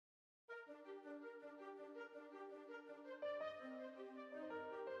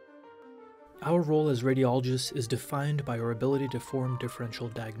Our role as radiologists is defined by our ability to form differential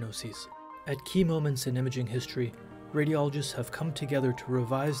diagnoses. At key moments in imaging history, radiologists have come together to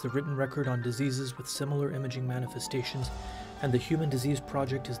revise the written record on diseases with similar imaging manifestations, and the Human Disease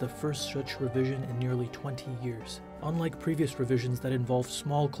Project is the first such revision in nearly 20 years. Unlike previous revisions that involve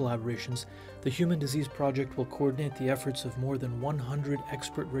small collaborations, the Human Disease Project will coordinate the efforts of more than 100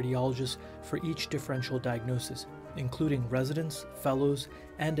 expert radiologists for each differential diagnosis, including residents, fellows,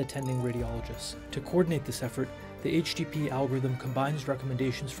 and attending radiologists. To coordinate this effort, the HDP algorithm combines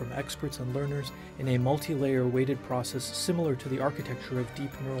recommendations from experts and learners in a multi-layer weighted process similar to the architecture of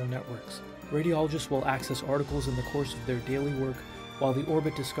deep neural networks. Radiologists will access articles in the course of their daily work, while the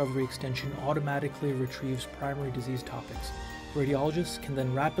Orbit Discovery extension automatically retrieves primary disease topics. Radiologists can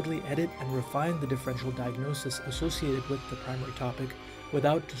then rapidly edit and refine the differential diagnosis associated with the primary topic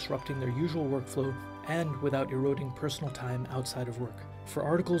without disrupting their usual workflow and without eroding personal time outside of work. For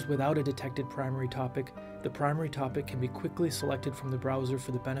articles without a detected primary topic, the primary topic can be quickly selected from the browser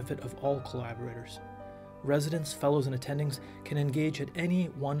for the benefit of all collaborators. Residents, fellows, and attendings can engage at any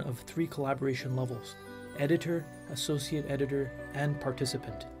one of 3 collaboration levels: editor, associate editor, and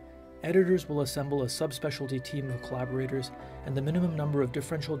participant. Editors will assemble a subspecialty team of collaborators, and the minimum number of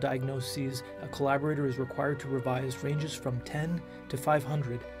differential diagnoses a collaborator is required to revise ranges from 10 to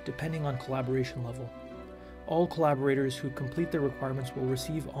 500, depending on collaboration level. All collaborators who complete their requirements will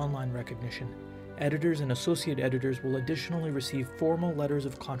receive online recognition. Editors and associate editors will additionally receive formal letters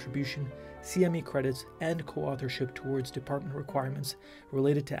of contribution, CME credits, and co-authorship towards department requirements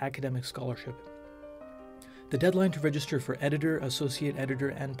related to academic scholarship. The deadline to register for editor, associate editor,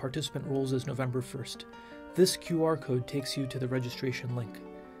 and participant roles is November 1st. This QR code takes you to the registration link.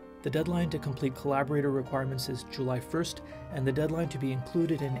 The deadline to complete collaborator requirements is July 1st, and the deadline to be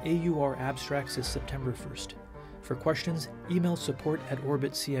included in AUR abstracts is September 1st. For questions, email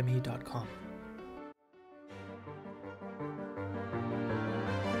support@orbitcme.com.